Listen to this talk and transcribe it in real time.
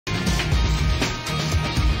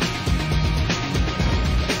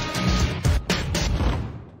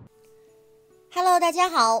Hello， 大家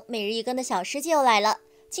好，每日一更的小师姐又来了。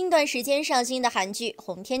近段时间上新的韩剧《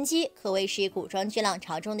红天机》可谓是古装剧浪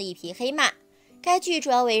潮中的一匹黑马。该剧主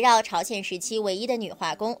要围绕朝鲜时期唯一的女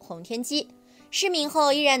画工红天机，失明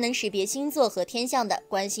后依然能识别星座和天象的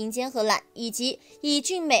关心间和懒，以及以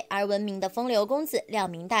俊美而闻名的风流公子亮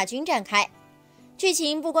明大君展开。剧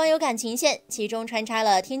情不光有感情线，其中穿插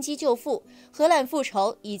了天机救父、荷兰复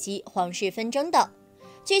仇以及皇室纷争等。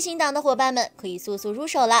剧情党的伙伴们可以速速入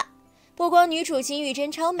手了。不光女主金裕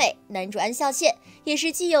贞超美，男主安孝燮也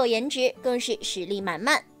是既有颜值，更是实力满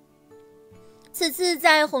满。此次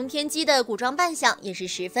在红天机的古装扮相也是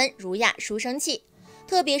十分儒雅书生气，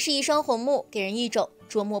特别是一双红目，给人一种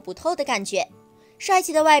捉摸不透的感觉。帅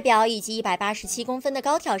气的外表以及187公分的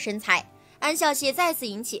高挑身材，安孝燮再次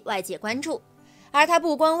引起外界关注。而他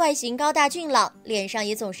不光外形高大俊朗，脸上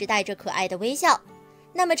也总是带着可爱的微笑。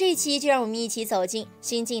那么这一期就让我们一起走进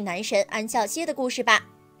新晋男神安孝燮的故事吧。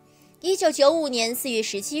1995年4月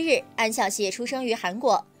17日，安孝燮出生于韩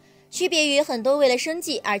国。区别于很多为了生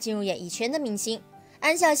计而进入演艺圈的明星，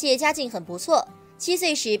安孝燮家境很不错，7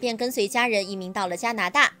岁时便跟随家人移民到了加拿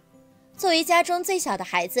大。作为家中最小的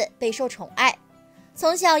孩子，备受宠爱，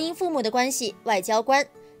从小因父母的关系，外交官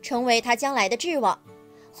成为他将来的志望。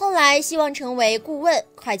后来希望成为顾问、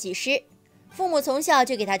会计师，父母从小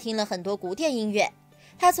就给他听了很多古典音乐，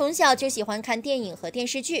他从小就喜欢看电影和电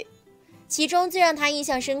视剧。其中最让他印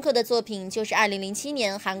象深刻的作品就是2007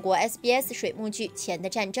年韩国 SBS 水幕剧《钱的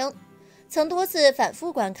战争》，曾多次反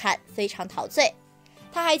复观看，非常陶醉。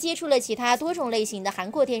他还接触了其他多种类型的韩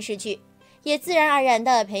国电视剧，也自然而然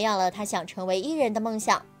地培养了他想成为艺人的梦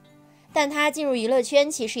想。但他进入娱乐圈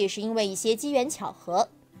其实也是因为一些机缘巧合。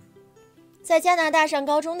在加拿大上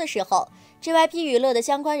高中的时候， JYP 娱乐的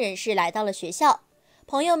相关人士来到了学校，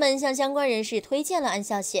朋友们向相关人士推荐了安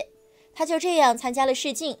孝燮，他就这样参加了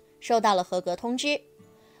试镜，收到了合格通知。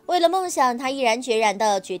为了梦想，他毅然决然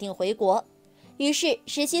地决定回国。于是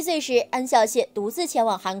17岁时，安孝燮独自前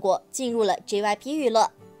往韩国，进入了 JYP 娱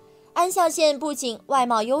乐。安孝燮不仅外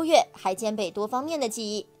貌优越，还兼备多方面的技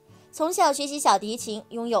艺。从小学习小提琴，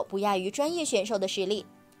拥有不亚于专业选手的实力。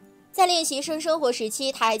在练习生生活时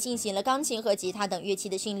期，他还进行了钢琴和吉他等乐器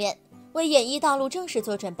的训练，为演艺道路正式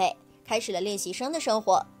做准备，开始了练习生的生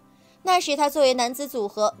活。那时他作为男子组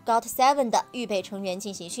合 GOT7 的预备成员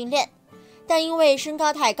进行训练，但因为身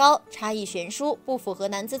高太高，差异悬殊，不符合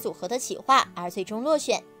男子组合的企划，而最终落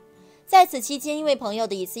选。在此期间，因为朋友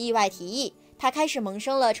的一次意外提议，他开始萌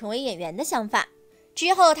生了成为演员的想法。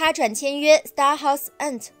之后他转签约 Star House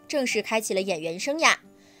Ant， 正式开启了演员生涯。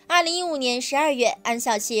2015年12月，安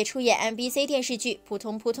孝燮出演 MBC 电视剧《扑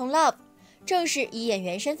通扑通 Love》，正式以演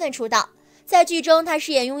员身份出道。在剧中，他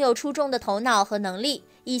饰演拥有出众的头脑和能力，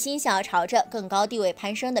一心想要朝着更高地位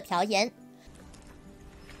攀升的朴妍。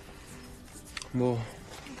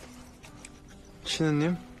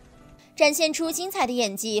신우님展现出精彩的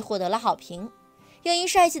演技，获得了好评。又因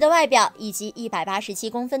帅气的外表以及187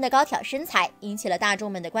公分的高挑身材，引起了大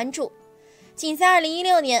众们的关注。仅在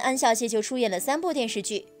2016年，安孝燮就出演了3部电视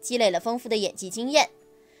剧，积累了丰富的演技经验。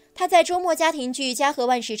他在周末家庭剧《家和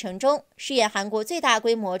万事成》中饰演韩国最大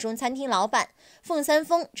规模中餐厅老板凤三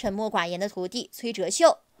丰沉默寡言的徒弟崔哲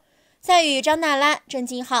秀，在与张娜拉、郑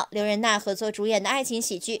敬浩、刘仁娜合作主演的爱情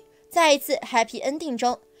喜剧《再一次 Happy Ending》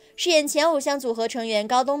中，饰演前偶像组合成员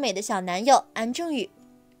高东美的小男友安正宇。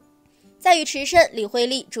在与池胜、李惠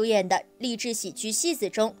利主演的励志喜剧《戏子》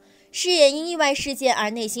中，饰演因意外事件而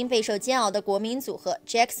内心备受煎熬的国民组合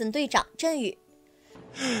Jackson 队长振宇。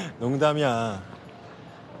농담이야.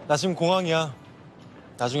 나 지금 공항이야.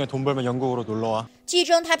 나중에 돈 벌면 영국으로 놀러 와. 剧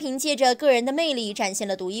中他凭借着个人的魅力展现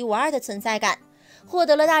了独一无二的存在感，获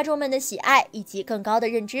得了大众们的喜爱以及更高的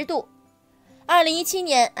认知度。2017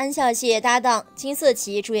年，安孝燮搭档金瑟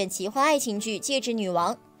祺主演奇幻爱情剧《戒指女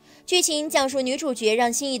王》，剧情讲述女主角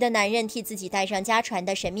让心仪的男人替自己戴上家传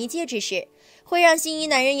的神秘戒指时，会让心仪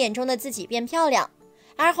男人眼中的自己变漂亮。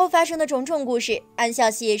而后发生的种种故事，安孝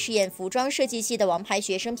燮饰演服装设计系的王牌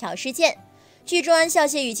学生朴叙俊。剧中安孝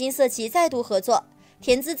燮与金瑟祺再度合作，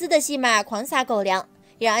甜滋滋的戏码狂撒狗粮，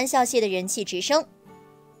让安孝燮的人气直升。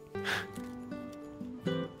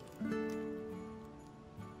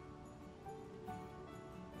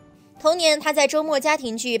同年，他在周末家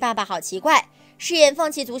庭剧《爸爸好奇怪》饰演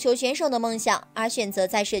放弃足球选手的梦想而选择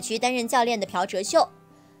在社区担任教练的朴哲秀。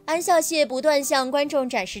安孝燮不断向观众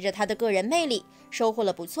展示着他的个人魅力，收获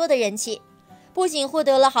了不错的人气，不仅获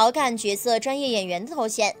得了好感角色专业演员的头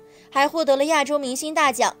衔，还获得了亚洲明星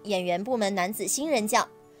大奖演员部门男子新人奖。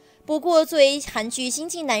不过，作为韩剧新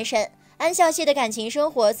晋男神，安孝燮的感情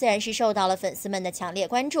生活自然是受到了粉丝们的强烈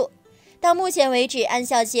关注。到目前为止，安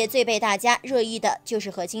孝燮最被大家热议的就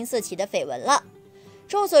是和金瑟祺的绯闻了。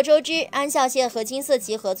众所周知，安孝燮和金瑟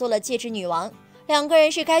祺合作了《戒指女王》，两个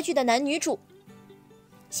人是该剧的男女主。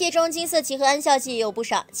戏中金瑟祺和安孝燮也有不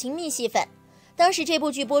少亲密戏份。当时这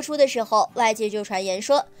部剧播出的时候，外界就传言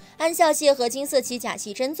说安孝燮和金瑟祺假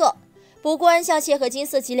戏真做。不过安孝燮和金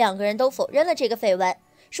瑟祺两个人都否认了这个绯闻，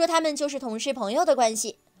说他们就是同事朋友的关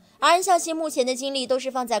系。而安孝燮目前的精力都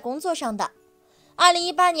是放在工作上的。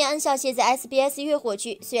2018年，安孝燮在 SBS 月火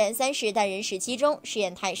剧《虽然30但仍17》中饰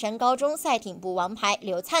演泰山高中赛艇部王牌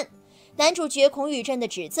刘灿，男主角孔宇镇的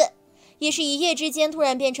侄子，也是一夜之间突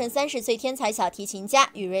然变成30岁天才小提琴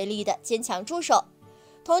家与瑞丽的坚强助手。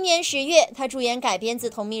同年10月，他主演改编自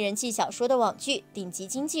同名人气小说的网剧《顶级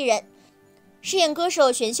经纪人》，饰演歌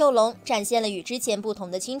手玄秀龙，展现了与之前不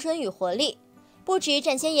同的青春与活力。不止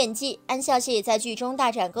展现演技，安孝燮也在剧中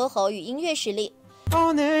大展歌喉与音乐实力。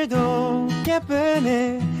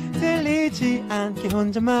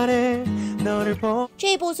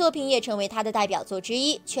这部作品也成为他的代表作之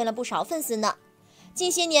一，圈了不少粉丝呢。近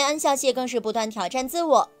些年，安孝燮更是不断挑战自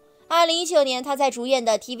我。2019年，他在主演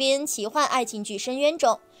的 TVN 奇幻爱情剧《深渊》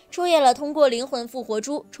中，出演了通过灵魂复活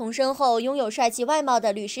猪重生后拥有帅气外貌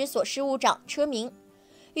的律师所事务长车明，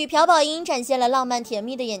与朴宝英展现了浪漫甜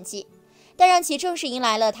蜜的演技，但让其正式迎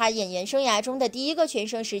来了他演员生涯中的第一个全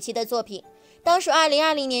盛时期的作品。当属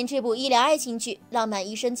2020年这部医疗爱情剧《浪漫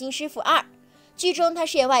医生金师傅2》，剧中他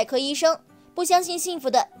饰演外科医生，不相信幸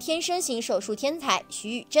福的天生型手术天才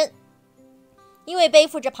徐宇镇。因为背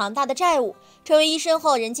负着庞大的债务，成为医生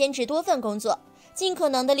后仍兼职多份工作，尽可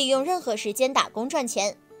能的利用任何时间打工赚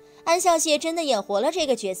钱。安孝燮真的演活了这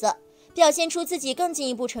个角色，表现出自己更进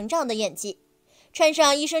一步成长的演技。穿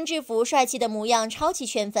上医生制服，帅气的模样超级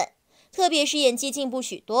圈粉，特别是演技进步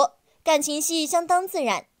许多，感情戏相当自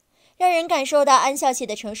然，让人感受到安孝燮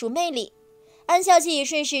的成熟魅力。安孝燮也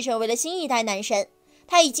顺势成为了新一代男神，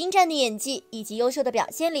他以精湛的演技以及优秀的表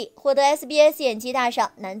现力，获得 SBS 演技大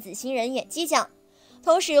赏男子新人演技奖，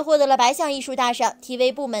同时获得了白象艺术大赏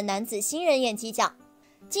TV 部门男子新人演技奖。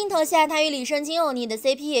镜头下，他与李圣经欧尼的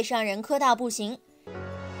CP 也是让人磕到不行。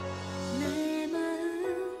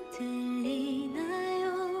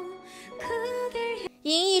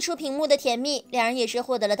银溢出屏幕的甜蜜，两人也是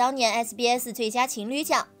获得了当年 SBS 最佳情侣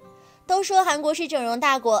奖。都说韩国是整容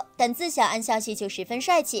大国，但自小安孝燮就十分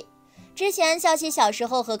帅气。之前安孝燮小时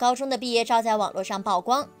候和高中的毕业照在网络上曝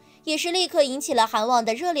光，也是立刻引起了韩网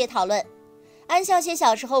的热烈讨论。安孝燮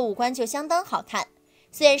小时候五官就相当好看，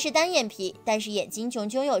虽然是单眼皮，但是眼睛炯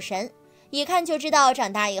炯有神，一看就知道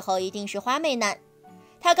长大以后一定是花美男。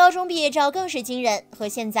他高中毕业照更是惊人，和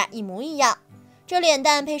现在一模一样。这脸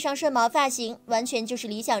蛋配上顺毛发型，完全就是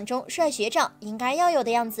理想中帅学长应该要有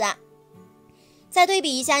的样子啊！再对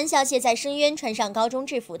比一下安孝燮在深渊穿上高中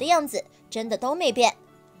制服的样子，真的都没变。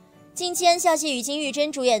近期安孝燮与金裕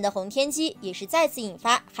贞主演的《红天机》也是再次引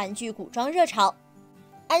发韩剧古装热潮。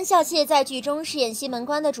安孝燮在剧中饰演西门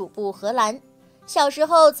关的主簿何兰，小时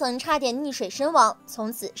候曾差点溺水身亡，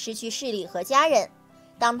从此失去视力和家人。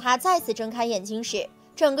当他再次睁开眼睛时，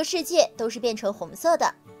整个世界都是变成红色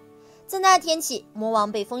的。自那天起，魔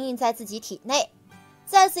王被封印在自己体内。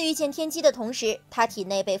再次遇见天机的同时，他体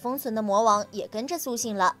内被封存的魔王也跟着苏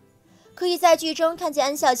醒了。可以在剧中看见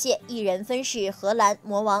安孝燮一人分饰荷兰、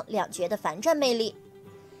魔王两角的反转魅力。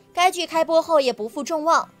该剧开播后也不负众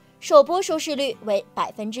望，首播收视率为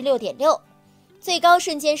 6.6%， 最高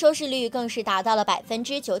瞬间收视率更是达到了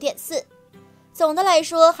 9.4%。总的来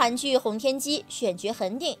说，韩剧《红天机》选角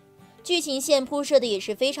很顶，剧情线铺设的也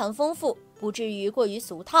是非常丰富，不至于过于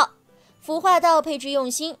俗套，服化道配置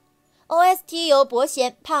用心。OST 由伯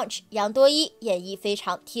贤、Punch、杨多一演绎非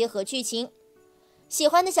常贴合剧情，喜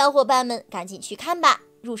欢的小伙伴们赶紧去看吧，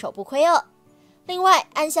入手不亏哦。另外，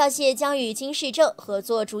安孝燮将与金世正合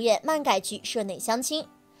作主演漫改剧《社内相亲》，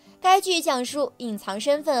该剧讲述隐藏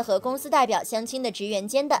身份和公司代表相亲的职员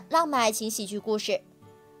间的浪漫爱情喜剧故事。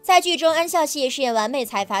在剧中，安孝燮饰演完美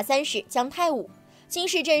财阀30姜泰武，金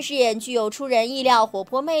世正饰演具有出人意料活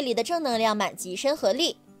泼魅力的正能量满级申河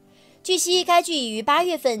莉。据悉，该剧已于8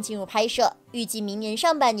月份进入拍摄，预计明年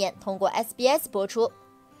上半年通过 SBS 播出。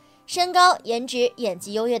身高、颜值、演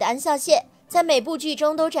技优越的安孝燮，在每部剧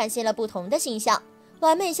中都展现了不同的形象，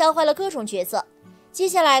完美消化了各种角色。接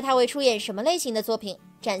下来他会出演什么类型的作品，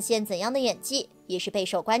展现怎样的演技，也是备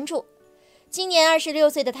受关注。今年26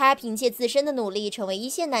岁的他，凭借自身的努力成为一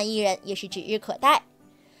线男艺人，也是指日可待。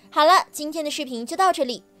好了，今天的视频就到这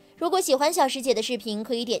里。如果喜欢小师姐的视频，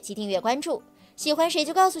可以点击订阅关注。喜欢谁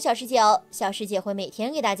就告诉小师姐哦，小师姐会每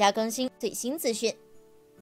天给大家更新最新资讯。